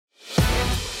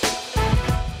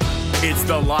It's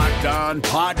the Locked On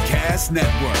Podcast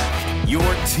Network, your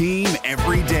team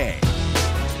every day.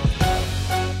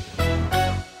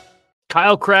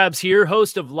 Kyle Krabs here,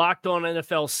 host of Locked On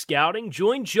NFL Scouting.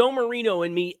 Join Joe Marino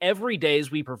and me every day as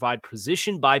we provide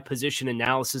position-by-position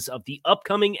analysis of the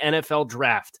upcoming NFL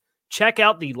Draft. Check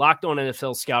out the Locked On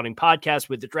NFL Scouting podcast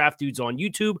with the Draft Dudes on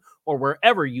YouTube or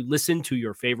wherever you listen to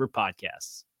your favorite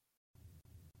podcasts.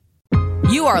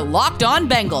 You are Locked On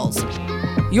Bengals,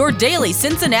 your daily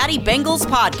Cincinnati Bengals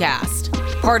podcast.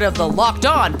 Part of the Locked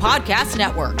On Podcast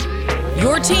Network,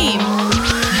 your team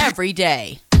every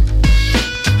day.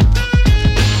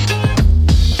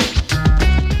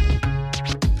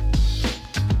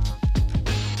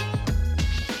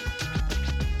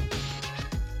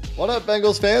 What up,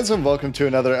 Bengals fans, and welcome to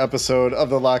another episode of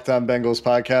the Locked On Bengals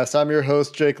podcast. I'm your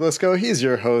host, Jake Lisco. He's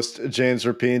your host, James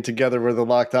Rapine. Together, we're the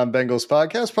Locked On Bengals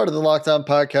podcast, part of the Locked On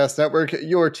Podcast Network,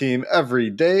 your team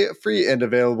every day, free and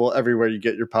available everywhere you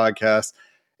get your podcasts.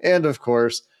 And, of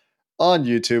course, on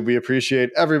YouTube. We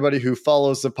appreciate everybody who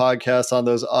follows the podcast on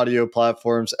those audio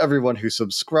platforms, everyone who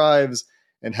subscribes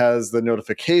and has the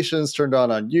notifications turned on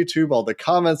YouTube, all the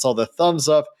comments, all the thumbs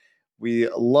up. We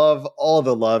love all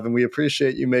the love, and we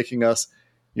appreciate you making us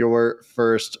your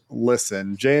first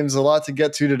listen. James, a lot to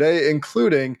get to today,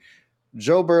 including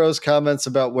Joe Burrow's comments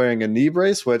about wearing a knee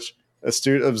brace, which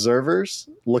astute observers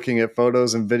looking at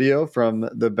photos and video from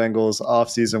the Bengals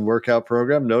offseason workout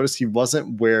program noticed he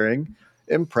wasn't wearing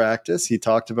in practice. He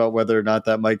talked about whether or not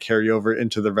that might carry over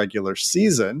into the regular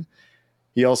season.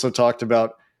 He also talked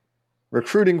about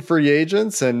recruiting free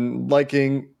agents and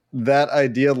liking that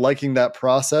idea, liking that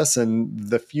process and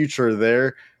the future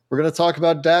there. We're going to talk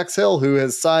about Dax Hill, who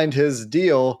has signed his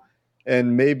deal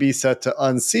and may be set to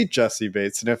unseat Jesse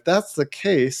Bates. And if that's the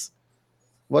case,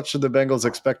 what should the Bengals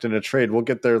expect in a trade? We'll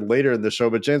get there later in the show.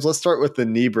 But James, let's start with the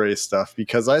knee brace stuff,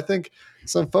 because I think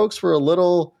some folks were a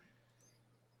little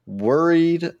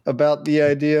worried about the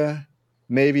idea,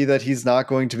 maybe that he's not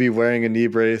going to be wearing a knee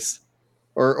brace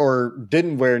or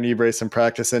didn't wear a knee brace in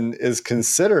practice and is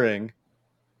considering,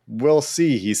 we'll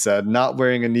see, he said, not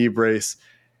wearing a knee brace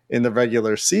in the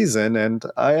regular season. And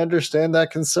I understand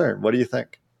that concern. What do you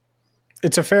think?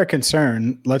 It's a fair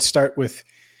concern. Let's start with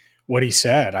what he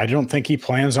said. I don't think he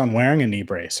plans on wearing a knee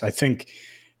brace. I think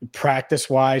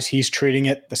practice-wise, he's treating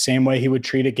it the same way he would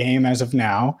treat a game as of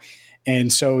now.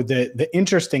 And so the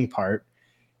interesting part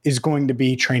is going to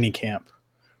be training camp,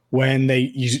 when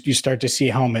you start to see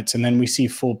helmets and then we see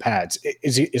full pads.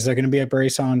 Is there going to be a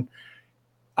brace on?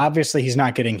 Obviously, he's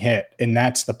not getting hit, and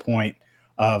that's the point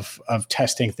of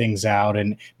testing things out.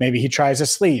 And maybe he tries a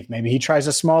sleeve, maybe he tries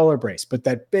a smaller brace, but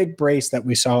that big brace that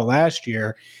we saw last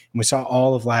year and we saw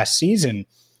all of last season,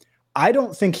 I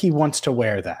don't think he wants to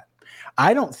wear that.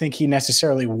 I don't think he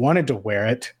necessarily wanted to wear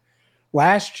it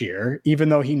last year, even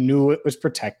though he knew it was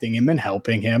protecting him and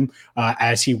helping him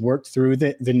as he worked through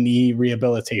the knee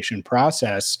rehabilitation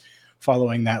process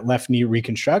following that left knee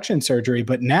reconstruction surgery.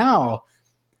 But now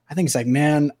I think it's like,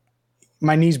 man,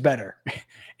 my knee's better.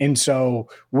 And so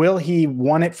will he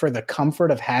want it for the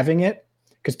comfort of having it?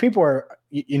 Because people are,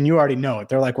 and you already know it,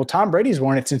 they're like, well, Tom Brady's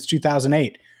worn it since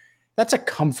 2008. That's a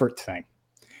comfort thing.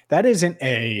 That isn't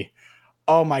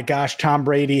oh my gosh, Tom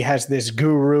Brady has this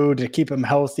guru to keep him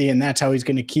healthy, and that's how he's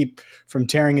going to keep from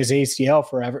tearing his ACL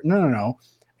forever. No.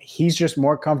 He's just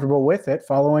more comfortable with it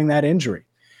following that injury.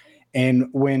 And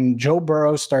when Joe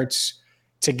Burrow starts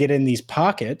to get in these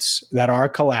pockets that are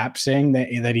collapsing,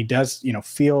 that he does,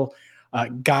 feel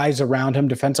guys around him,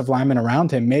 defensive linemen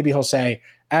around him, maybe he'll say,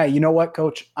 you know what,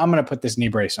 coach, I'm going to put this knee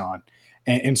brace on.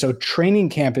 And so training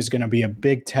camp is going to be a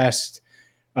big test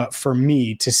for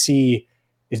me to see,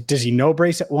 does he no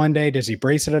brace it one day? Does he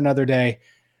brace it another day?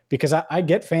 Because I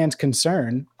get fans'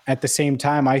 concern. At the same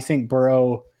time, I think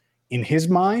Burrow, in his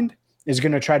mind, is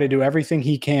going to try to do everything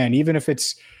he can, even if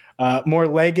it's more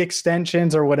leg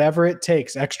extensions or whatever it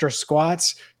takes, extra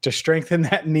squats to strengthen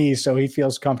that knee so he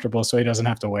feels comfortable so he doesn't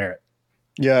have to wear it.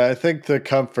 Yeah, I think the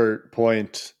comfort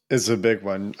point is a big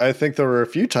one. I think there were a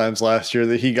few times last year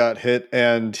that he got hit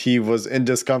and he was in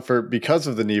discomfort because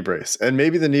of the knee brace. And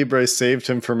maybe the knee brace saved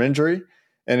him from injury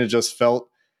and it just felt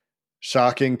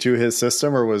shocking to his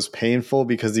system or was painful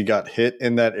because he got hit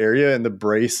in that area, and the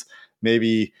brace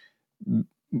maybe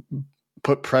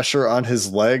put pressure on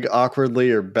his leg awkwardly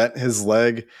or bent his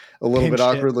leg a little bit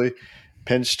awkwardly,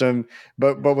 pinched him.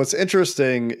 But what's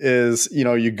interesting is,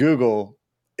 you Google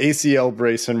ACL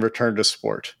brace and return to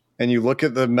sport, and you look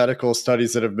at the medical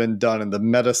studies that have been done and the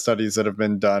meta studies that have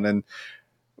been done. And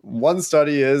one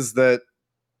study is that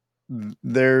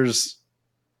there's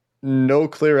no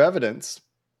clear evidence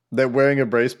that wearing a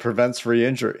brace prevents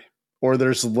re-injury or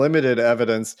there's limited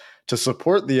evidence to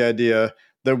support the idea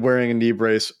that wearing a knee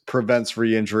brace prevents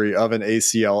re-injury of an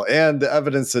ACL. And the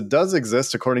evidence that does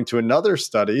exist, according to another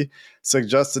study,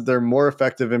 suggests that they're more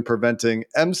effective in preventing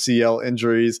MCL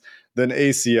injuries than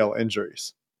ACL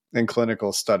injuries in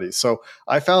clinical studies. So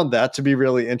I found that to be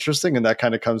really interesting. And that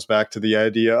kind of comes back to the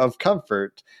idea of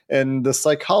comfort and the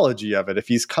psychology of it. If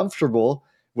he's comfortable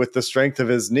with the strength of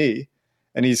his knee,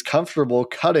 and he's comfortable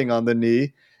cutting on the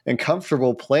knee and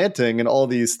comfortable planting and all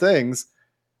these things,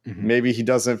 maybe he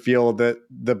doesn't feel that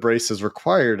the brace is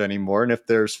required anymore. And if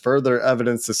there's further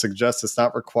evidence to suggest it's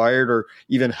not required or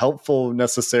even helpful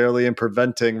necessarily in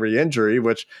preventing re-injury,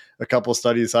 which a couple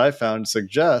studies I found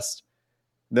suggest,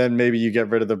 then maybe you get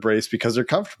rid of the brace because you're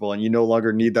comfortable and you no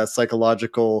longer need that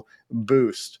psychological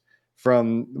boost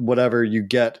from whatever you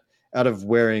get out of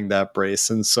wearing that brace.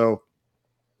 And so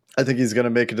I think he's going to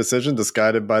make a decision that's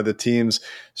guided by the team's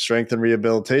strength and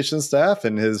rehabilitation staff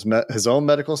and his own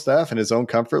medical staff and his own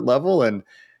comfort level. And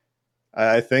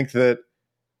I think that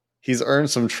he's earned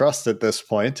some trust at this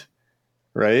point,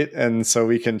 right? And so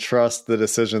we can trust the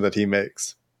decision that he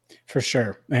makes. For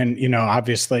sure. And,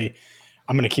 obviously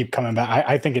I'm going to keep coming back.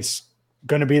 I think it's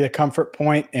going to be the comfort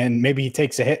point, and maybe he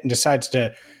takes a hit and decides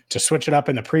to switch it up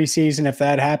in the preseason. If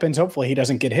that happens, hopefully he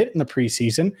doesn't get hit in the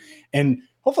preseason, and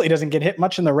hopefully he doesn't get hit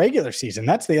much in the regular season.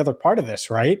 That's the other part of this,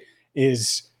 right?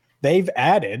 Is they've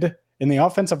added, and the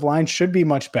offensive line should be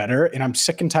much better. And I'm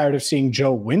sick and tired of seeing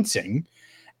Joe wincing.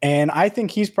 And I think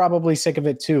he's probably sick of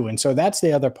it too. And so that's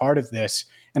the other part of this.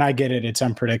 And I get it. It's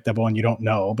unpredictable and you don't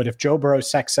know. But if Joe Burrow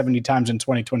sacked 70 times in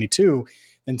 2022,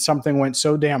 then something went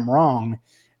so damn wrong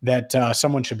that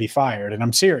someone should be fired. And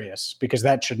I'm serious, because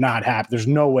that should not happen. There's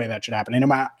no way that should happen. And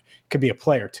it could be a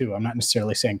player too. I'm not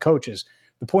necessarily saying coaches.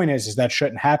 The point is that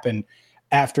shouldn't happen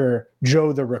after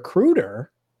Joe, the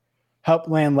recruiter, helped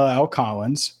land La'el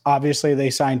Collins. Obviously, they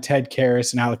signed Ted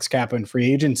Karras and Alex Kappa in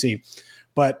free agency.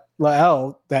 But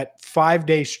La'el, that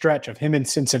 5-day stretch of him in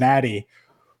Cincinnati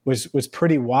was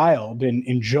pretty wild.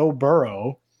 And Joe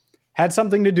Burrow had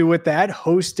something to do with that.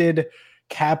 Hosted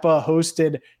Kappa,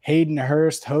 hosted Hayden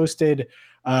Hurst, hosted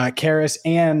Karras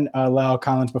and La'el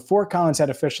Collins before Collins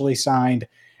had officially signed.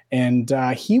 And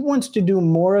he wants to do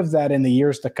more of that in the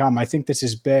years to come. I think this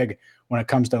is big when it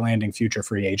comes to landing future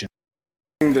free agents.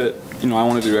 That I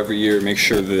want to do every year, make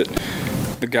sure that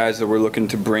the guys that we're looking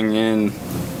to bring in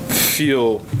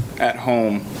feel at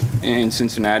home in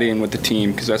Cincinnati and with the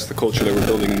team, because that's the culture that we're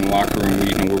building in the locker room.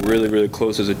 We're really, really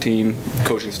close as a team,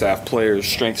 coaching staff, players,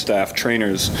 strength staff,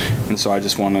 trainers, and so I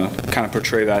just want to kind of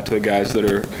portray that to the guys that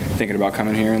are thinking about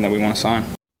coming here and that we want to sign.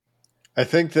 I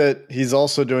think that he's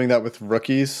also doing that with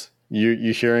rookies. You're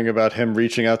hearing about him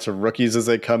reaching out to rookies as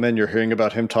they come in. You're hearing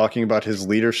about him talking about his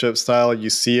leadership style. You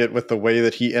see it with the way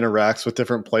that he interacts with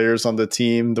different players on the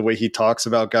team, the way he talks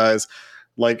about guys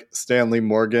like Stanley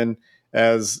Morgan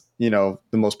as, the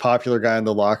most popular guy in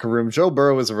the locker room. Joe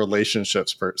Burrow is a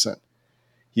relationships person.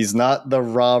 He's not the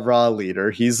rah-rah leader.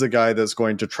 He's the guy that's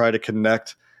going to try to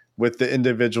connect with the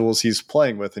individuals he's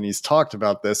playing with. And he's talked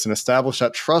about this and established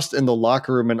that trust in the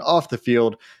locker room and off the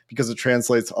field because it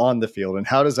translates on the field. And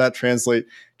how does that translate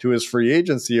to his free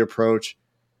agency approach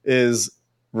is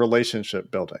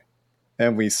relationship building.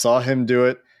 And we saw him do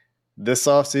it this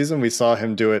offseason. We saw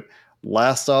him do it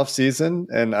last offseason.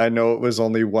 And I know it was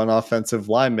only one offensive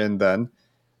lineman then,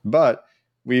 but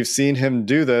we've seen him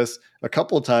do this a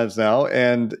couple of times now.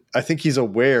 And I think he's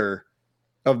aware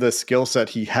of the skill set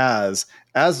he has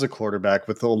as the quarterback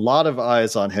with a lot of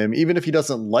eyes on him. Even if he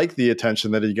doesn't like the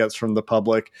attention that he gets from the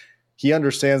public, he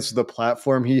understands the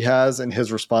platform he has and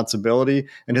his responsibility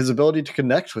and his ability to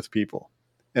connect with people.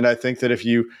 And I think that if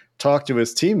you talk to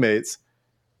his teammates,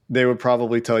 they would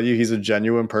probably tell you he's a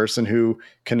genuine person who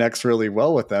connects really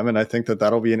well with them. And I think that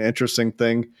that'll be an interesting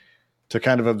thing to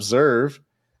kind of observe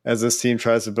as this team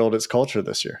tries to build its culture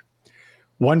this year.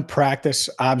 One practice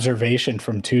observation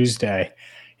from Tuesday,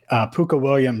 Puka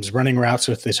Williams running routes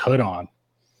with his hood on.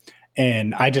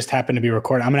 And I just happened to be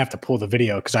recording. I'm going to have to pull the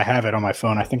video because I have it on my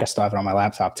phone. I think I still have it on my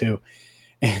laptop too.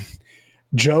 And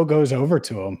Joe goes over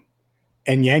to him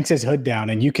and yanks his hood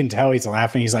down. And you can tell he's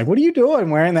laughing. He's like, "What are you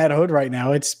doing wearing that hood right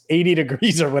now? It's 80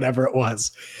 degrees or whatever it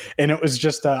was." And it was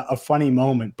just a funny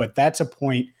moment. But that's a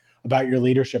point about your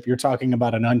leadership. You're talking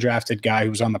about an undrafted guy who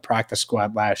was on the practice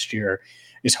squad last year,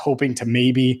 is hoping to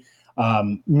maybe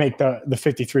make the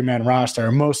 53-man roster,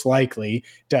 or most likely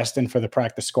destined for the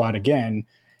practice squad again.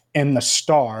 And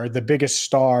the biggest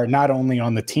star, not only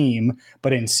on the team,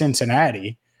 but in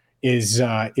Cincinnati,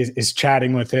 is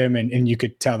chatting with him. And you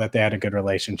could tell that they had a good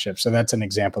relationship. So that's an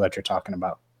example that you're talking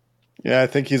about. Yeah, I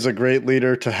think he's a great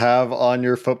leader to have on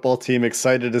your football team.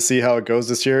 Excited to see how it goes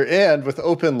this year. And with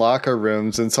open locker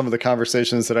rooms and some of the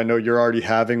conversations that I know you're already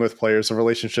having with players and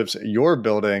relationships you're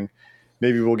building,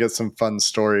 maybe we'll get some fun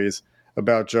stories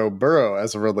about Joe Burrow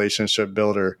as a relationship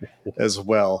builder as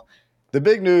well. The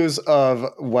big news of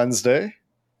Wednesday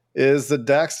is that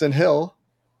Daxton Hill,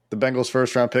 the Bengals'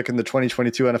 first-round pick in the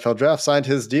 2022 NFL Draft, signed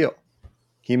his deal.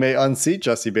 He may unseat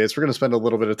Jesse Bates. We're going to spend a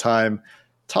little bit of time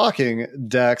talking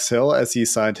Dax Hill as he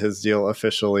signed his deal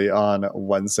officially on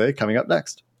Wednesday, coming up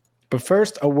next. But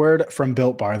first, a word from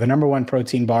Built Bar, the number one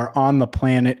protein bar on the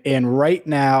planet. And right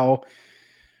now,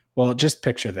 well, just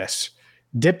picture this.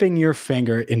 Dipping your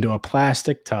finger into a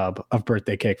plastic tub of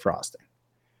birthday cake frosting.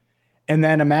 And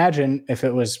then imagine if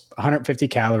it was 150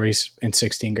 calories and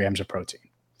 16 grams of protein.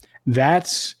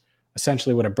 That's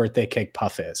essentially what a birthday cake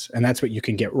puff is. And that's what you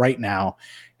can get right now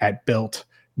at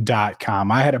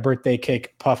Built.com. I had a birthday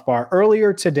cake puff bar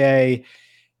earlier today,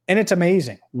 and it's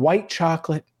amazing. White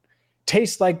chocolate,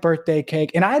 tastes like birthday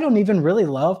cake. And I don't even really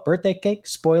love birthday cake,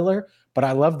 spoiler, but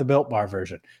I love the Built Bar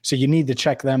version. So you need to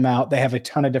check them out. They have a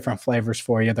ton of different flavors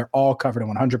for you. They're all covered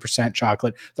in 100%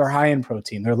 chocolate. They're high in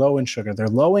protein. They're low in sugar. They're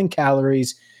low in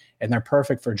calories, and they're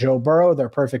perfect for Joe Burrow. They're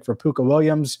perfect for Puka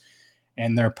Williams,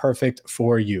 and they're perfect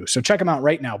for you. So check them out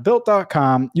right now.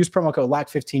 Built.com. Use promo code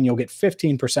LOCK15. You'll get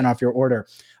 15% off your order.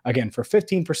 Again, for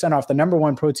 15% off the number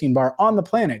one protein bar on the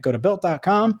planet, go to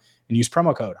Built.com and use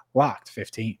promo code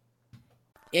LOCKed15.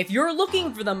 If you're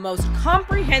looking for the most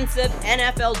comprehensive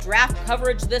NFL draft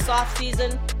coverage this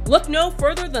offseason, look no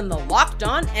further than the Locked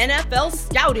On NFL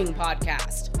Scouting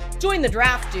Podcast. Join the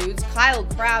draft dudes, Kyle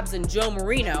Krabs and Joe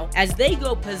Marino, as they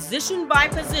go position by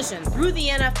position through the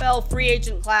NFL free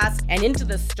agent class and into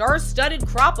the star-studded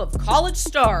crop of college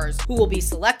stars who will be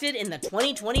selected in the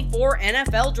 2024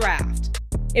 NFL Draft.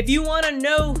 If you want to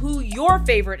know who your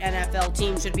favorite NFL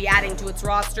team should be adding to its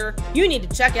roster, you need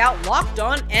to check out Locked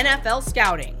On NFL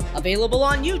Scouting, available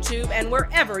on YouTube and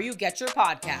wherever you get your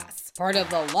podcasts. Part of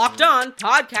the Locked On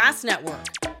Podcast Network,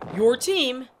 your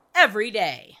team every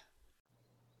day.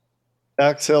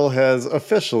 Dax Hill has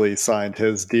officially signed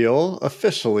his deal,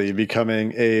 officially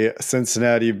becoming a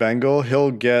Cincinnati Bengal.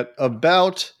 He'll get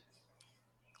about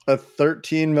a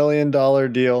 $13 million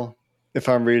deal, if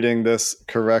I'm reading this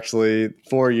correctly,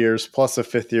 4 years plus a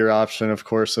fifth-year option, of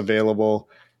course, available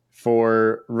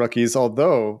for rookies.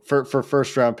 Although, for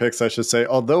first-round picks, I should say,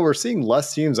 although we're seeing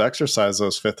less teams exercise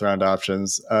those fifth-round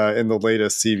options in the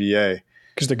latest CBA.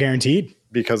 Because they're guaranteed.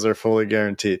 Because they're fully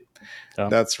guaranteed. Oh.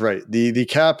 That's right. The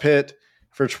cap hit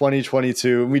for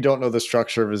 2022, we don't know the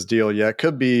structure of his deal yet.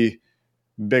 Could be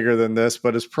bigger than this,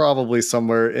 but it's probably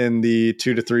somewhere in the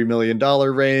 $2 to $3 million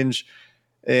range.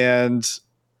 And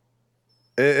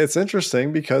it's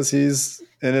interesting because he's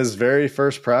in his very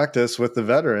first practice with the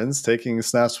veterans, taking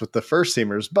snaps with the first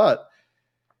teamers. But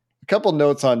a couple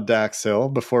notes on Dax Hill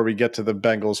before we get to the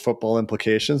Bengals football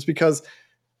implications, because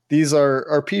these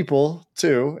are people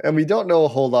too, and we don't know a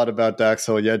whole lot about Dax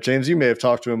Hill yet. James, you may have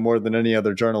talked to him more than any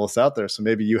other journalist out there, so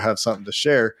maybe you have something to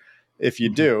share. If you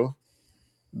do,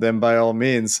 then by all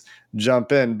means,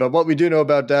 jump in. But what we do know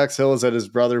about Dax Hill is that his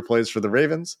brother plays for the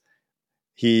Ravens.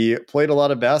 He played a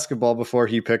lot of basketball before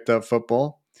he picked up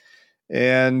football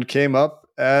and came up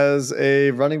as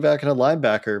a running back and a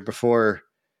linebacker before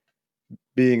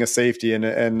being a safety and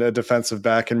a defensive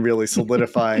back and really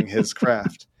solidifying his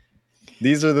craft.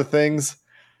 These are the things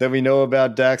that we know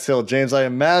about Dax Hill. James, I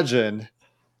imagine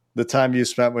the time you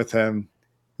spent with him,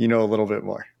 you know a little bit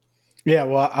more. Yeah,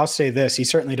 well, I'll say this. He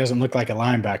certainly doesn't look like a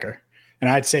linebacker. And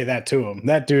I'd say that to him.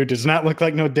 That dude does not look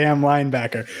like no damn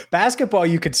linebacker. Basketball,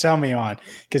 you could sell me on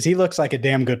because he looks like a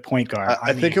damn good point guard.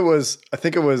 I think it was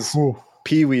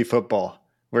Pee Wee football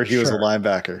where he was a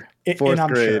linebacker. Fourth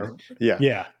grade. Sure.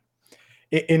 Yeah.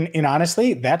 And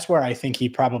honestly, that's where I think he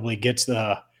probably gets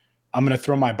I'm going to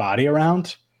throw my body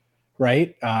around,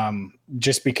 right?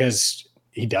 Just because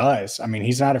he does. I mean,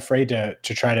 he's not afraid to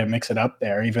try to mix it up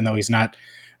there, even though he's not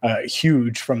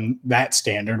huge from that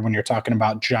standard when you're talking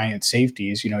about giant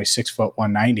safeties. You know, he's 6 foot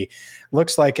 190.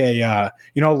 Looks like a,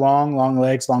 long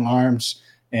legs, long arms,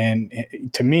 and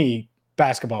to me,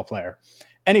 basketball player.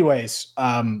 Anyways,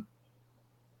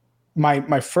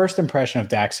 my first impression of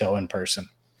Dax Hill in person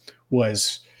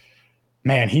was,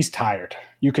 man, he's tired.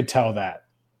 You could tell that.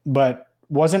 But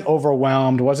wasn't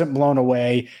overwhelmed, wasn't blown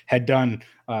away, had done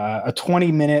a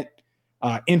 20-minute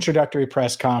introductory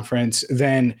press conference,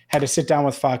 then had to sit down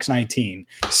with Fox 19,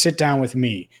 sit down with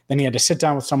me. Then he had to sit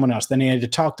down with someone else. Then he had to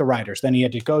talk to writers. Then he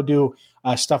had to go do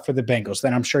stuff for the Bengals.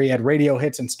 Then I'm sure he had radio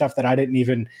hits and stuff that I didn't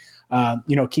even,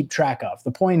 keep track of.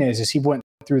 The point is he went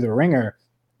through the ringer,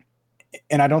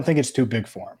 and I don't think it's too big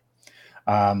for him.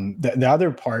 The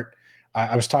other part,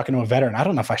 I was talking to a veteran. I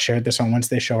don't know if I shared this on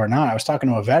Wednesday's show or not. I was talking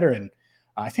to a veteran.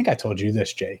 I think I told you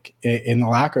this, Jake, in the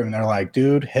locker room. They're like,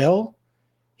 dude, Hill,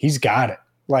 he's got it.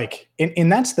 Like,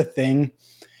 and that's the thing,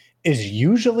 is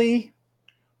usually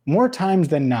more times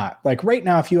than not. Like right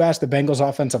now, if you ask the Bengals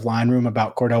offensive line room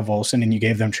about Cordell Volson and you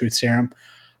gave them truth serum,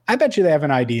 I bet you they have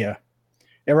an idea.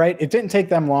 Yeah, right? It didn't take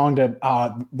them long to,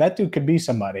 that dude could be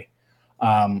somebody.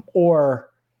 Or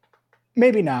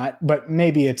maybe not, but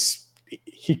maybe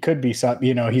he could be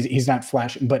something, he's not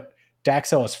flashing, but Dax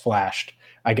Hill has flashed,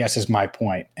 I guess is my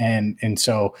point. And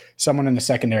so someone in the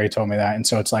secondary told me that. And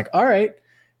so it's like, all right,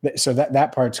 so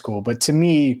that part's cool. But to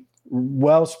me,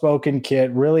 well-spoken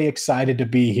kid, really excited to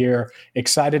be here,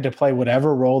 excited to play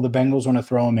whatever role the Bengals want to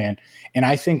throw him in. And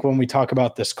I think when we talk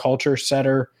about this culture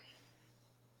setter,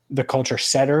 the culture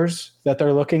setters that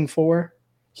they're looking for,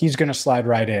 he's going to slide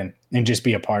right in and just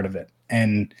be a part of it.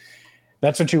 And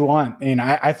that's what you want. And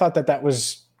I thought that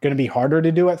was going to be harder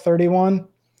to do at 31.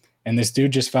 And this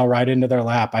dude just fell right into their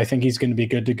lap. I think he's going to be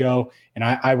good to go. And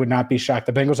I would not be shocked.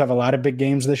 The Bengals have a lot of big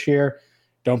games this year.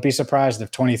 Don't be surprised if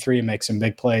 23 makes some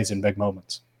big plays and big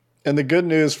moments. And the good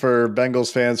news for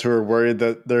Bengals fans who are worried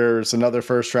that there's another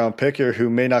first-round pick here who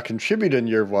may not contribute in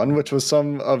year one, which was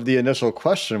some of the initial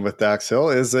question with Dax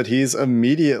Hill, is that he's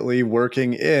immediately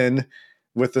working in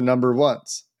with the number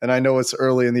ones. And I know it's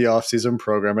early in the offseason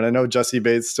program, and I know Jesse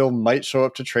Bates still might show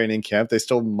up to training camp. They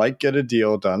still might get a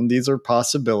deal done. These are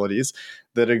possibilities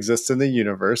that exist in the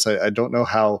universe. I don't know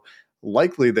how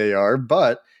likely they are,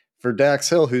 but for Dax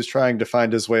Hill, who's trying to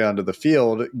find his way onto the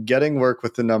field, getting work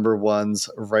with the number ones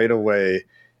right away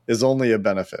is only a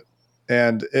benefit.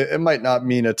 And it might not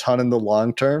mean a ton in the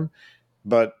long term,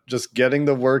 but just getting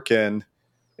the work in,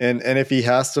 and if he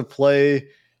has to play,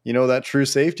 that true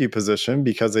safety position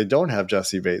because they don't have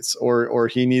Jesse Bates, or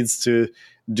he needs to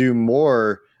do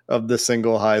more of the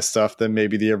single high stuff than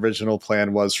maybe the original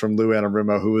plan was from Lou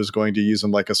Anarumo, who was going to use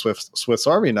him like a Swiss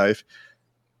Army knife.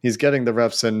 He's getting the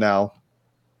reps in now.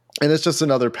 And it's just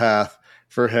another path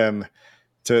for him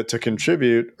to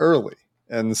contribute early.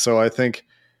 And so I think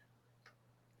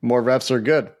more reps are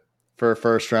good for a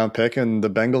first-round pick. And the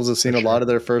Bengals have seen a lot of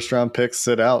their first-round picks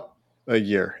sit out a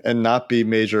year and not be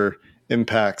major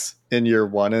impacts in year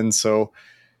one. And so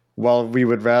while we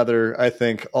would rather, I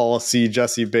think, all see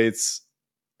Jesse Bates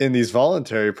in these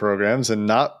voluntary programs and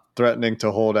not threatening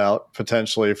to hold out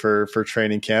potentially for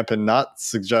training camp and not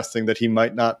suggesting that he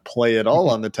might not play at all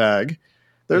on the tag,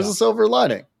 there's a silver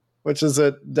lining, which is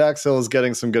that Dax Hill is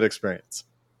getting some good experience.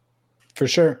 For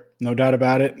sure. No doubt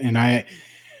about it. And I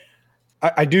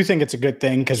do think it's a good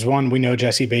thing because, one, we know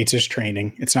Jesse Bates is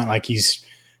training. It's not like he's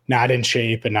not in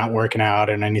shape and not working out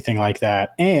and anything like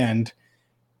that. And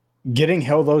getting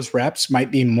Hill those reps might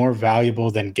be more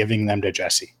valuable than giving them to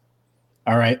Jesse.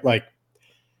 All right. Like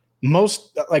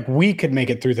we could make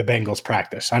it through the Bengals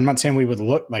practice. I'm not saying we would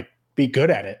be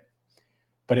good at it,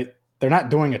 but they're not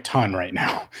doing a ton right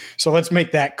now. So let's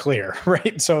make that clear,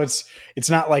 right? So it's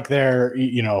not like they're,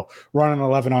 running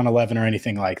 11 on 11 or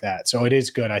anything like that. So it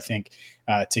is good, I think,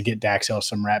 to get Dax Hill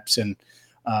some reps. And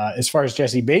as far as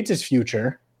Jesse Bates'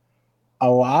 future, a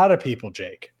lot of people,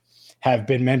 Jake, have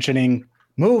been mentioning,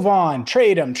 move on,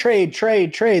 trade him, trade.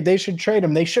 They should trade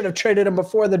him. They should have traded him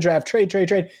before the draft. Trade.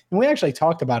 And we actually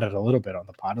talked about it a little bit on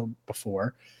the pod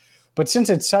before. But since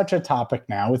it's such a topic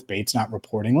now with Bates not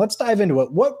reporting, let's dive into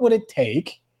it. What would it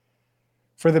take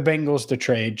for the Bengals to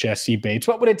trade Jesse Bates?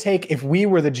 What would it take if we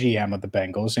were the GM of the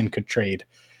Bengals and could trade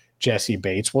Jesse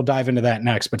Bates? We'll dive into that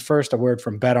next. But first, a word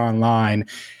from BetOnline,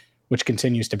 which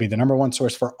continues to be the number one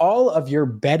source for all of your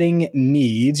betting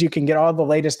needs. You can get all the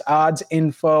latest odds,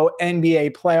 info,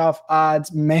 NBA playoff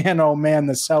odds. Man, oh man,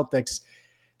 the Celtics,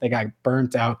 they got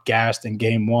burnt out, gassed in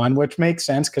game one, which makes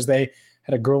sense because they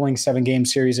had a grueling 7-game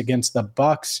series against the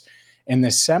Bucks in the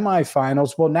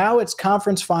semifinals. Well, now it's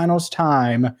conference finals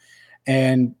time.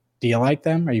 And do you like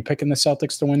them? Are you picking the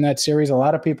Celtics to win that series? A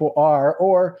lot of people are.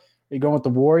 Or are you going with the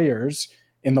Warriors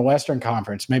in the Western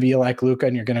Conference? Maybe you like Luka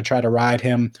and you're going to try to ride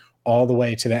him all the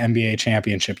way to the NBA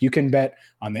championship. You can bet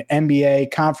on the NBA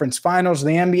conference finals,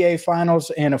 the NBA finals,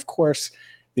 and of course,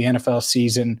 the NFL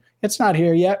season. It's not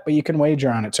here yet, but you can wager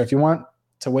on it. So if you want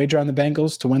to wager on the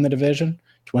Bengals to win the division,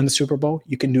 to win the Super Bowl,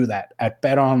 you can do that at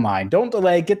BetOnline. Don't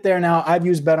delay. Get there now. I've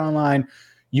used BetOnline.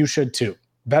 You should too.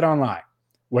 BetOnline,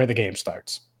 where the game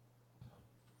starts.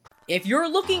 If you're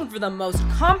looking for the most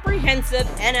comprehensive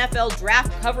NFL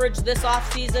draft coverage this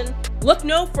offseason, look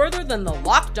no further than the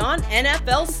Locked On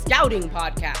NFL Scouting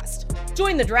Podcast.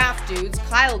 Join the draft dudes,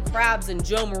 Kyle Krabs and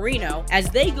Joe Marino, as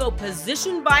they go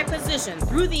position by position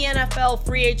through the NFL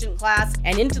free agent class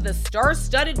and into the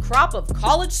star-studded crop of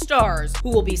college stars who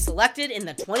will be selected in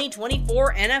the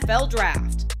 2024 NFL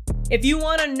Draft. If you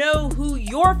want to know who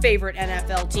your favorite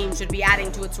NFL team should be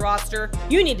adding to its roster,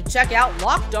 you need to check out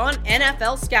Locked On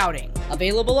NFL Scouting,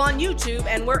 available on YouTube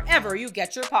and wherever you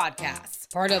get your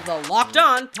podcasts. Part of the Locked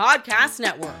On Podcast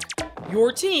Network,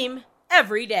 your team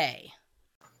every day.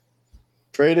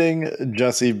 Trading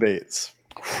Jesse Bates.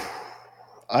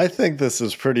 I think this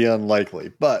is pretty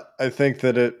unlikely, but I think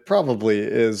that it probably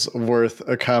is worth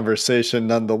a conversation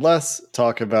nonetheless.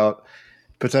 Talk about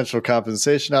potential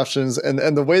compensation options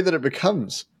and the way that it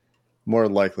becomes more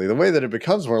likely. The way that it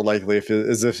becomes more likely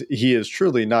is if he is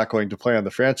truly not going to play on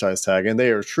the franchise tag and they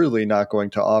are truly not going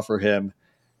to offer him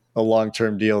a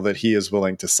long-term deal that he is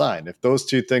willing to sign. If those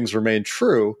two things remain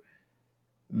true,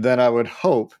 then I would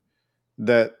hope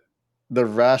that the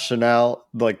rationale,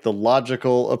 like the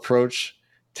logical approach,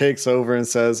 takes over and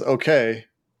says, okay,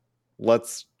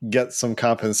 let's get some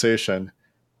compensation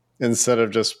instead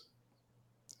of just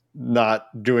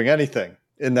not doing anything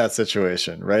in that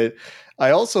situation, right?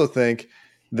 I also think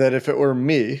that if it were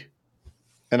me,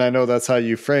 and I know that's how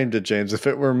you framed it, James, if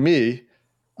it were me,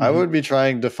 I would be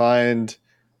trying to find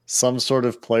some sort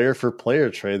of player for player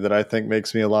trade that I think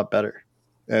makes me a lot better.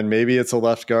 And maybe it's a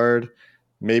left guard.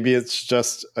 Maybe it's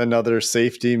just another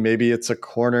safety. Maybe it's a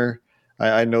corner.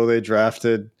 I know they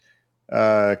drafted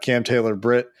Cam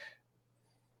Taylor-Britt.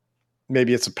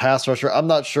 Maybe it's a pass rusher. I'm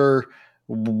not sure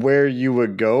where you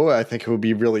would go. I think it would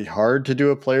be really hard to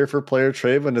do a player for player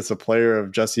trade when it's a player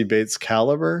of Jesse Bates'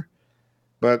 caliber,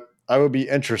 but I would be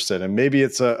interested. And maybe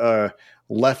it's a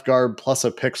left guard plus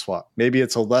a pick swap. Maybe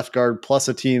it's a left guard plus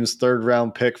a team's 3rd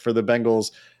round pick for the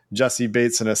Bengals, Jesse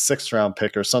Bates, and a 6th round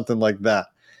pick or something like that.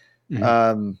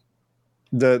 The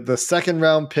 2nd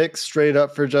round pick straight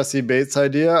up for Jesse Bates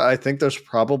idea, I think there's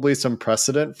probably some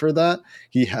precedent for that.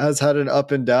 He has had an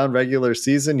up and down regular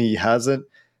season. He hasn't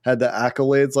had the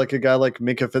accolades like a guy like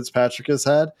Minkah Fitzpatrick has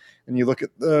had. And you look at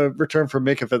the return for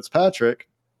Minkah Fitzpatrick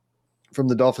from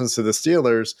the Dolphins to the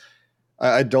Steelers,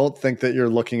 I don't think that you're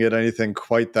looking at anything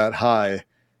quite that high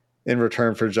in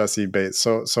return for Jesse Bates.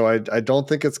 So I don't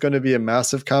think it's going to be a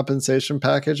massive compensation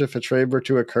package if a trade were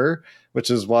to occur, which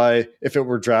is why, if it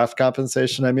were draft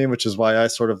compensation, which is why I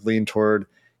sort of lean toward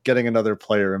getting another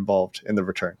player involved in the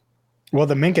return. Well,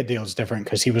 the Minkah deal is different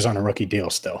because he was on a rookie deal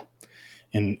still.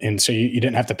 And so you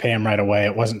didn't have to pay him right away.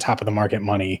 It wasn't top of the market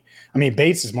money.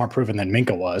 Bates is more proven than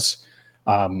Minkah was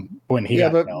when he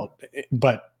got dealt.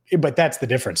 But that's the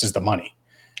difference, is the money.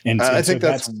 And I think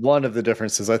that's one of the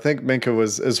differences. I think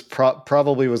Minkah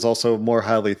probably was also more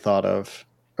highly thought of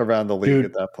around the league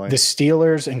at that point. The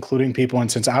Steelers, including people, and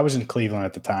since I was in Cleveland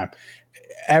at the time,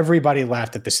 everybody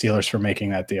laughed at the Steelers for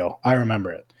making that deal. I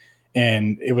remember it.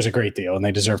 And it was a great deal, and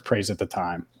they deserved praise at the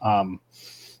time.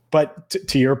 But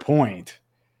to your point,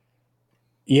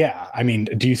 yeah,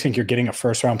 do you think you're getting a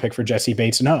 1st round pick for Jesse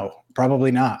Bates? No,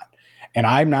 probably not. And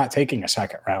I'm not taking a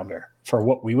 2nd rounder for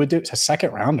what we would do. It's a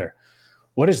 2nd rounder.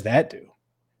 What does that do?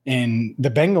 And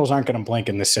the Bengals aren't going to blink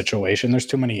in this situation. There's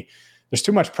too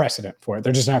much precedent for it.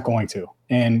 They're just not going to.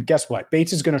 And guess what?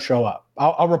 Bates is going to show up.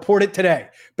 I'll report it today.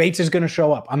 Bates is going to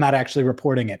show up. I'm not actually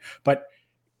reporting it, but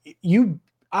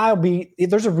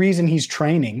there's a reason he's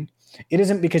training. It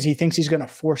isn't because he thinks he's going to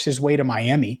force his way to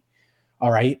Miami,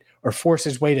 all right, or force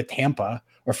his way to Tampa,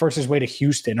 or force his way to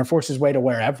Houston, or force his way to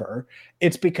wherever.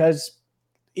 It's because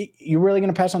you're really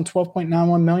going to pass on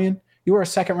 $12.91 million? You were a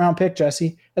 2nd round pick,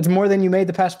 Jesse. That's more than you made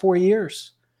the past 4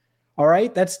 years. All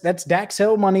right. That's Dax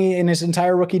Hill money in his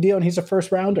entire rookie deal, and he's a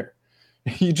 1st rounder.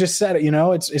 You just said it,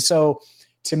 it's so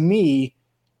to me,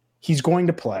 he's going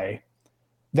to play.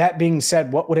 That being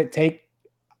said, what would it take?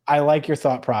 I like your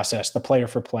thought process, the player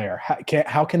for player.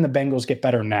 How can the Bengals get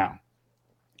better now?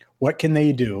 What can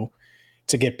they do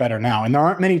to get better now? And there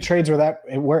aren't many trades where that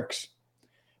it works.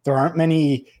 There aren't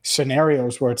many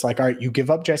scenarios where it's like, all right, you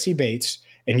give up Jesse Bates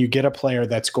and you get a player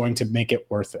that's going to make it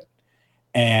worth it.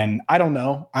 And I don't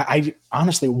know. I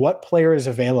honestly, what player is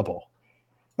available?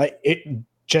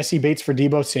 Jesse Bates for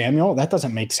Deebo Samuel, that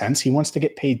doesn't make sense. He wants to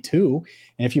get paid too.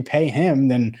 And if you pay him,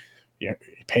 then you're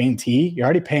paying T. You're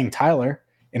already paying Tyler.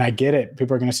 And I get it.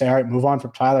 People are going to say, all right, move on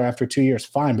from Tyler after 2 years.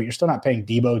 Fine. But you're still not paying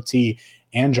Deebo, T,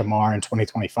 and Jamar in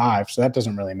 2025. So that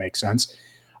doesn't really make sense.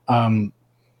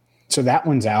 So that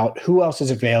one's out. Who else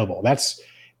is available? That's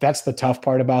the tough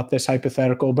part about this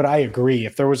hypothetical. But I agree.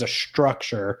 If there was a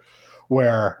structure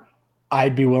where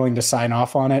I'd be willing to sign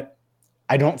off on it,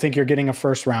 I don't think you're getting a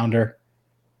 1st rounder.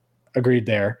 Agreed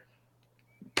there.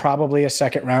 Probably a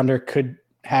 2nd rounder could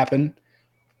happen.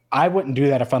 I wouldn't do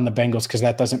that if I'm the Bengals because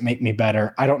that doesn't make me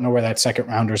better. I don't know where that second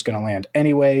rounder is going to land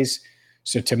anyways.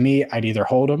 So to me, I'd either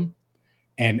hold him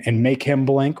and make him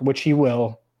blink, which he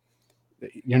will.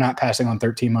 You're not passing on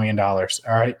 $13 million. All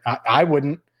right. I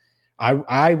wouldn't.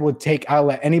 I would take, I'll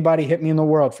let anybody hit me in the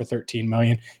world for $13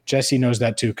 million. Jesse knows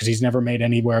that too, because he's never made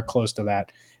anywhere close to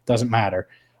that. Doesn't matter.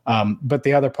 But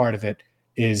the other part of it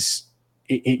is,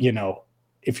 you know,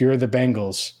 if you're the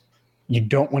Bengals, you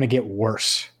don't want to get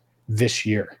worse this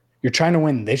year. You're trying to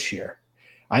win this year.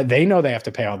 They know they have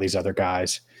to pay all these other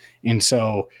guys. And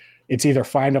so it's either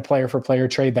find a player for player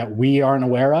trade that we aren't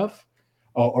aware of,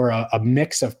 or a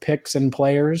mix of picks and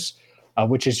players,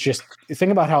 which is just,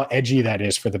 think about how edgy that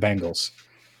is for the Bengals,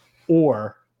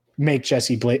 or make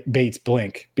Jesse Bates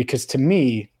blink. Because to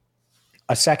me,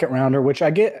 a second rounder, which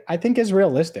I think is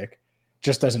realistic,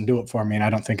 just doesn't do it for me. And I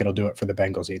don't think it'll do it for the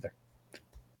Bengals either.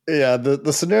 Yeah,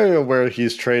 the scenario where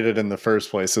he's traded in the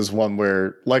first place is one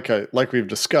where, like we've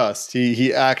discussed,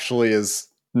 he actually is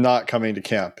not coming to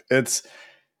camp. It's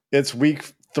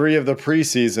week 3 of the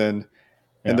preseason,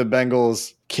 and the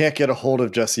Bengals can't get a hold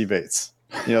of Jesse Bates.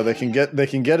 You know, they can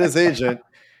get his agent,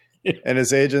 and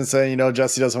his agent saying, you know,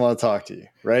 Jesse doesn't want to talk to you,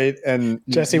 right? And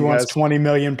Jesse wants $20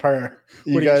 million per.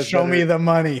 You guys show me the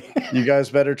money. You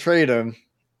guys better trade him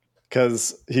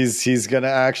because he's going to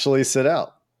actually sit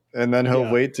out. And then he'll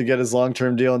wait to get his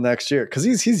long-term deal next year because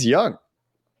he's young.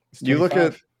 You look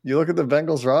at the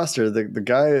Bengals roster. The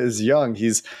guy is young.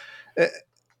 He's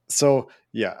so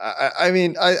yeah. I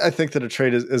mean, I think that a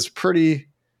trade is pretty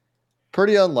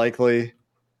unlikely,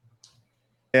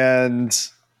 and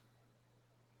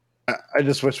I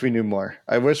just wish we knew more.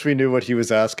 I wish we knew what he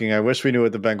was asking. I wish we knew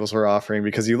what the Bengals were offering,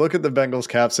 because you look at the Bengals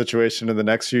cap situation in the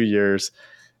next few years,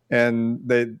 and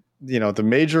the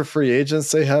major free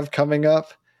agents they have coming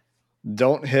up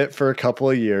don't hit for a couple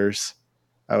of years.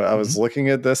 I was looking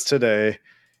at this today.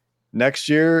 Next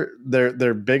year,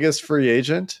 their biggest free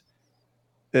agent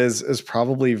is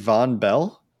probably Von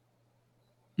Bell.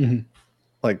 Mm-hmm.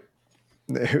 Like,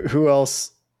 who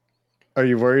else are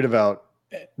you worried about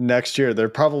next year? They're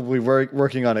probably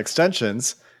working on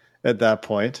extensions at that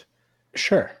point.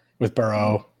 Sure, with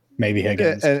Burrow, maybe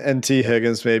Higgins, and T.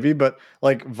 Higgins maybe, but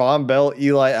like Von Bell,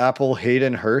 Eli Apple,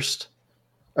 Hayden Hurst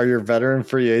are your veteran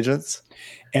free agents,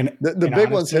 and the big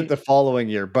honestly, ones hit the following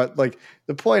year. But like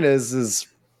the point is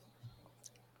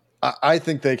I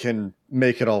think they can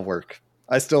make it all work.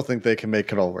 I still think they can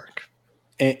make it all work.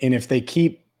 And if they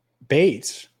keep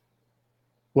Bates,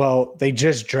 well, they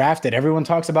just drafted. Everyone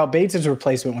talks about Bates'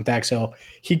 replacement with Dax Hill.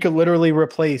 He could literally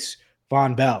replace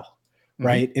Von Bell,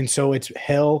 right? Mm-hmm. And so it's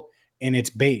Hill and it's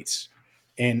Bates.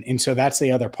 And so that's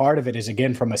the other part of it is,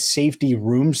 again, from a safety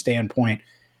room standpoint,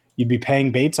 you'd be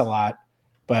paying Bates a lot,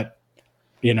 but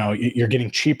you know, you're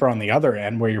getting cheaper on the other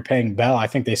end where you're paying Bell. I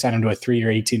think they signed him to a 3-year,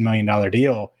 $18 million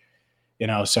deal, you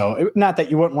know, so not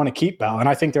that you wouldn't want to keep Bell. And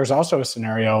I think there's also a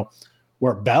scenario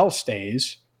where Bell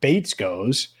stays, Bates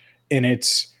goes, and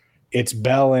it's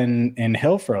Bell and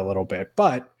Hill for a little bit.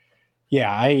 But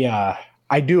yeah,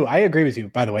 I agree with you,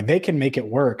 by the way. They can make it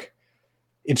work.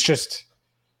 It's just,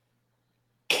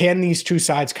 can these two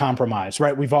sides compromise,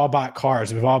 right? We've all bought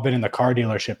cars. We've all been in the car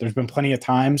dealership. There's been plenty of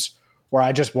times where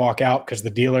I just walk out because the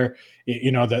dealer,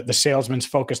 you know, the salesman's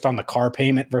focused on the car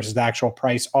payment versus the actual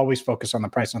price. Always focus on the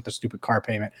price, not the stupid car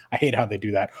payment. I hate how they do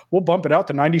that. We'll bump it out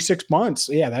to 96 months.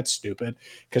 Yeah, that's stupid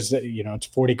because, you know, it's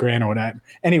 40 grand or whatever.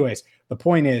 Anyways, the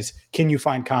point is, can you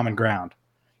find common ground?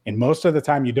 And most of the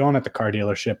time you don't at the car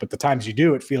dealership, but the times you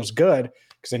do, it feels good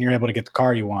because then you're able to get the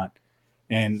car you want.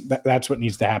 And that's what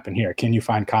needs to happen here. Can you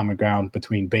find common ground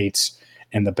between Bates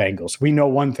and the Bengals? We know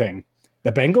one thing.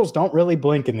 The Bengals don't really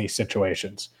blink in these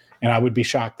situations. And I would be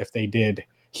shocked if they did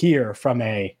here from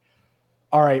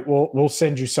all right, we'll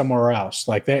send you somewhere else.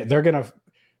 Like they're going to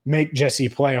make Jesse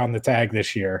play on the tag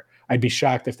this year. I'd be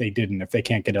shocked if they didn't, if they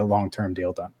can't get a long-term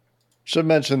deal done. Should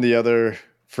mention the other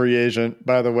free agent,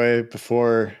 by the way,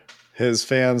 before his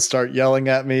fans start yelling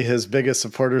at me, his biggest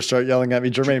supporters start yelling at me,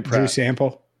 Jermaine Pratt. Drew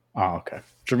Sample? Oh, okay.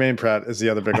 Jermaine Pratt is the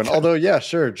other big one. Although, yeah,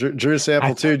 sure. Drew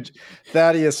Sample, too.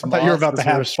 Thaddeus Moss you're about to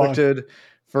have restricted fun.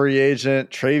 Free agent.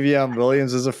 Travion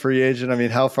Williams is a free agent. I mean,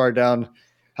 how far down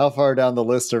the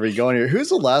list are we going here? Who's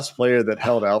the last player that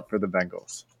held out for the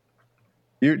Bengals?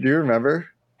 Do you remember?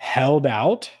 Held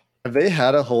out? Have they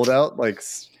had a holdout? Like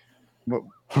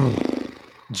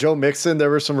Joe Mixon, there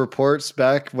were some reports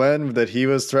back when that he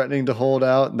was threatening to hold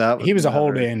out. And he was a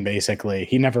hold-in, basically.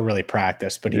 He never really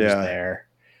practiced, but he was there.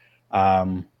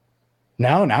 No,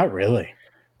 not really.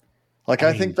 Like,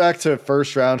 I think back to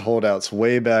first round holdouts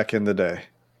way back in the day,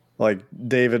 like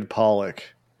David Pollock,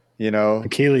 you know,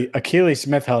 Achilles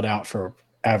Smith held out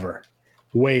forever,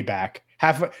 way back.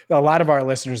 a lot of our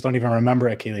listeners don't even remember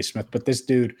Akili Smith, but this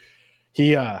dude,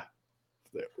 he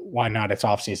why not? It's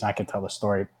off season. I can tell the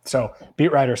story. So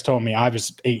beat writers told me, I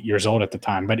was 8 years old at the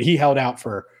time, but he held out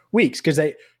for weeks because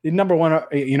the number one,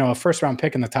 a first round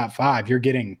pick in the top 5, you're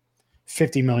getting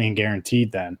 $50 million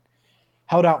guaranteed then.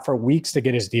 Held out for weeks to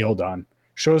get his deal done.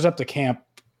 Shows up to camp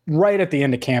right at the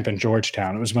end of camp in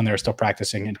Georgetown. It was when they were still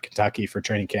practicing in Kentucky for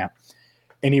training camp.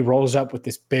 And he rolls up with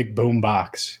this big boom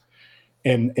box.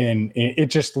 And it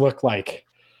just looked like,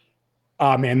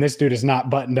 oh man, this dude is not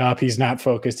buttoned up. He's not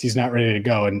focused. He's not ready to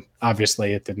go. And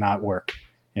obviously it did not work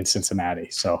in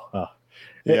Cincinnati. So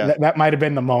that might've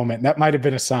been the moment. That might've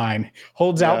been a sign.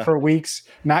 Holds out for weeks,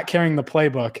 not carrying the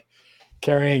playbook,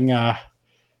 carrying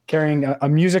a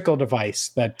musical device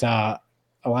that a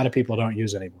lot of people don't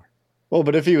use anymore. Well,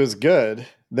 but if he was good,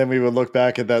 then we would look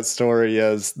back at that story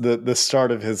as the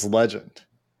start of his legend.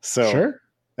 So sure.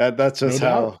 That's just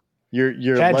how your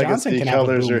Chad legacy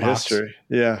colors your history.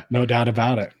 Yeah. No doubt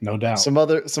about it. No doubt. Some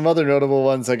other notable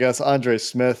ones, I guess, Andre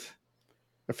Smith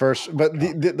first, but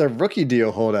the rookie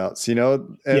deal holdouts, and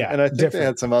I think they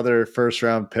had some other first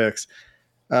round picks.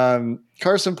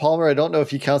 Carson Palmer, I don't know if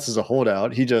he counts as a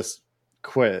holdout. He just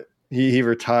quit. He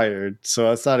retired. So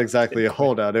that's not exactly a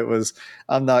holdout. It was,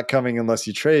 I'm not coming unless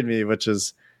you trade me, which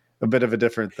is a bit of a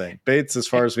different thing. Bates, as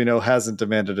far as we know, hasn't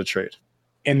demanded a trade.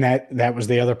 And that was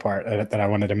the other part that I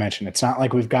wanted to mention. It's not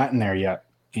like we've gotten there yet.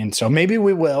 And so maybe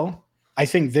we will. I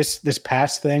think this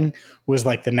past thing was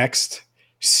like the next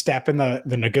step in the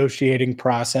negotiating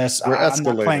process. We're escalating.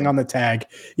 I'm not playing on the tag.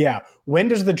 Yeah. When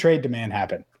does the trade demand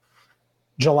happen?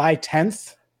 July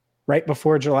 10th, right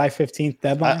before July 15th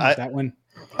deadline? Is that when?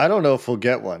 I don't know if we'll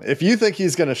get one. If you think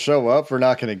he's going to show up, we're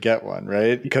not going to get one,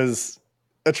 right? Because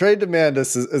a trade demand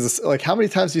is like, how many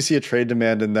times do you see a trade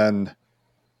demand and then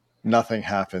nothing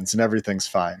happens and everything's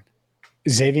fine?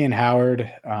 Xavier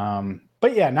Howard.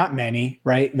 But yeah, not many,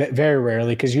 right? Very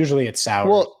rarely, because usually it's sour.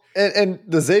 Well, and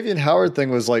the Xavier Howard thing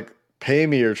was like, pay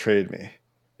me or trade me.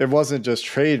 It wasn't just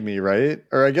trade me, right?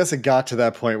 Or I guess it got to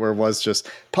that point where it was just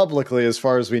publicly, as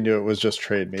far as we knew, it was just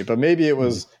trade me. But maybe it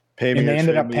was pay me and they or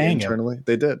ended trade up me paying internally. him.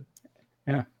 They did.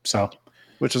 Yeah. So,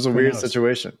 which is a weird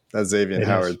situation, that Xavier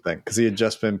Howard thing, because he had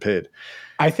just been paid.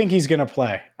 I think he's going to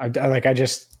play.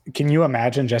 Can you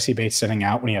imagine Jesse Bates sitting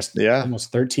out when he has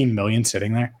almost 13 million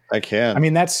sitting there? I can. I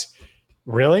mean, that's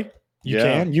really, you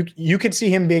can. You could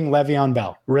see him being Le'Veon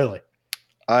Bell. Really?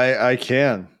 I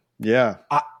can. Yeah.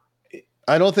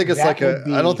 I don't think it's I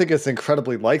don't think it's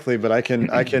incredibly likely, but I can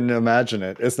imagine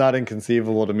it. It's not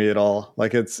inconceivable to me at all.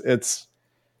 Like it's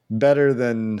better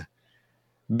than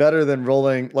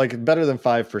rolling, like better than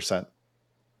 5%.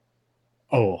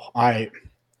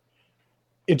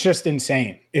 It's just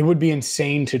insane. It would be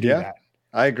insane to do that.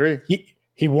 I agree.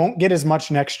 He won't get as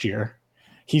much next year.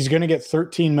 He's going to get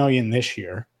 13 million this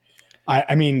year.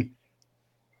 I mean,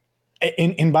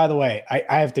 and by the way,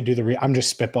 I have to do I'm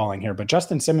just spitballing here, but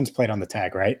Justin Simmons played on the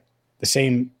tag, right? The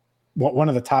same, one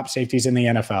of the top safeties in the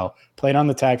NFL, played on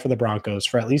the tag for the Broncos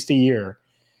for at least a year.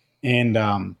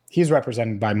 And he's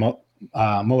represented by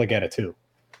Mulligetta too.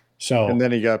 So, and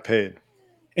then he got paid.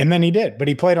 And then he did, but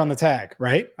he played on the tag,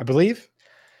 right? I believe.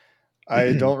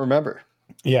 I don't remember.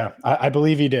 Yeah, I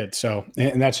believe he did. So,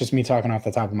 and that's just me talking off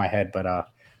the top of my head, but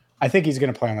I think he's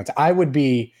going to play on the tag. I would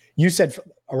be, you said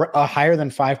a higher than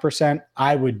 5%.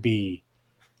 I would be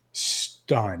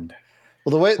stunned.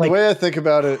 Well, the way I think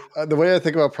about it, the way I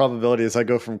think about probability is I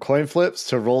go from coin flips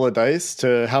to roll a dice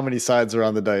to how many sides are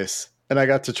on the dice. And I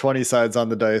got to 20 sides on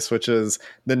the dice, which is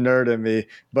the nerd in me,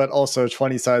 but also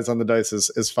 20 sides on the dice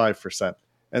is 5%.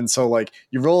 And so like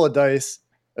you roll a dice,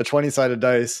 a 20-sided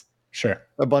dice, sure,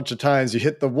 a bunch of times, you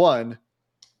hit the 1,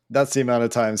 that's the amount of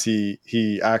times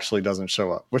he actually doesn't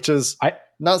show up, which is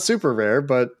not super rare,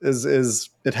 but is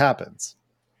it happens.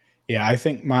 Yeah, I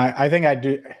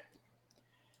do.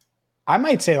 I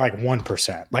might say like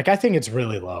 1%. Like I think it's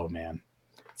really low, man.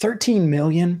 13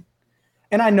 million.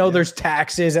 And I know there's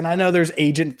taxes and I know there's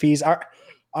agent fees. All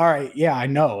right. Yeah, I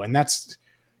know. And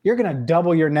you're going to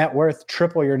double your net worth,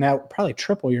 probably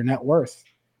triple your net worth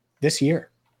this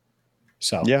year.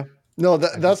 So, yeah, no,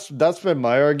 that's been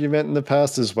my argument in the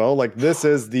past as well. Like this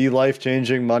is the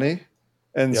life-changing money.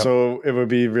 And so it would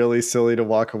be really silly to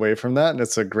walk away from that. And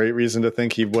it's a great reason to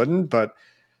think he wouldn't, but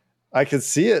I could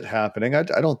see it happening. I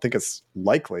don't think it's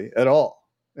likely at all.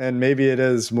 And maybe it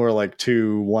is more like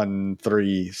 2, 1,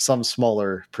 3, some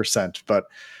smaller percent, but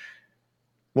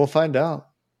we'll find out.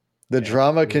 The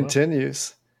drama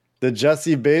continues. The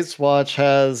Jesse Bates watch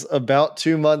has about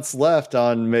 2 months left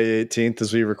on May 18th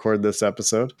as we record this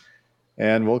episode,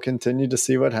 and we'll continue to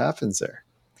see what happens there.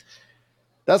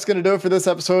 That's going to do it for this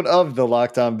episode of the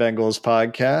Locked On Bengals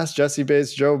podcast. Jesse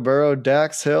Bates, Joe Burrow,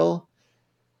 Dax Hill.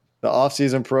 The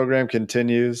offseason program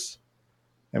continues,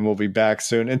 and we'll be back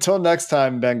soon. Until next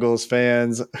time, Bengals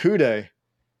fans, hooday,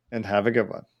 and have a good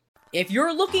one. If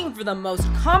you're looking for the most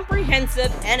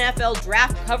comprehensive NFL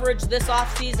draft coverage this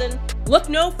offseason, look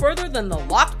no further than the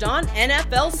Locked On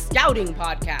NFL Scouting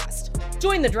Podcast.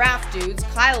 Join the draft dudes,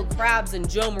 Kyle Krabs and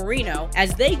Joe Marino,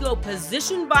 as they go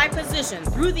position by position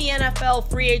through the NFL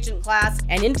free agent class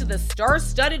and into the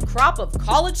star-studded crop of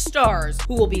college stars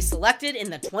who will be selected in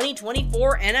the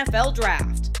 2024 NFL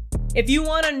Draft. If you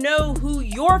want to know who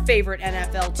your favorite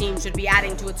NFL team should be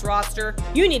adding to its roster,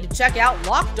 you need to check out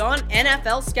Locked On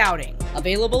NFL Scouting,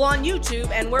 available on YouTube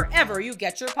and wherever you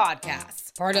get your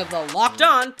podcasts. Part of the Locked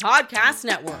On Podcast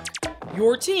Network,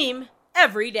 your team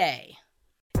every day.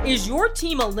 Is your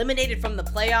team eliminated from the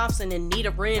playoffs and in need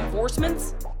of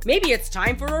reinforcements? Maybe it's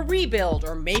time for a rebuild,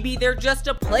 or maybe they're just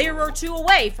a player or two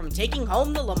away from taking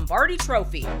home the Lombardi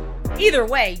Trophy. Either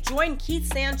way, join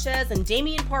Keith Sanchez and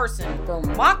Damian Parson for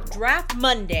Mock Draft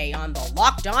Monday on the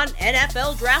Locked On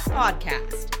NFL Draft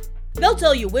Podcast. They'll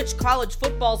tell you which college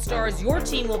football stars your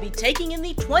team will be taking in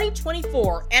the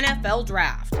 2024 NFL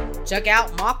Draft. Check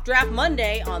out Mock Draft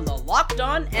Monday on the Locked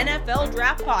On NFL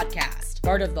Draft Podcast,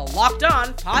 part of the Locked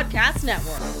On Podcast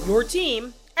Network, your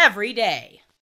team every day.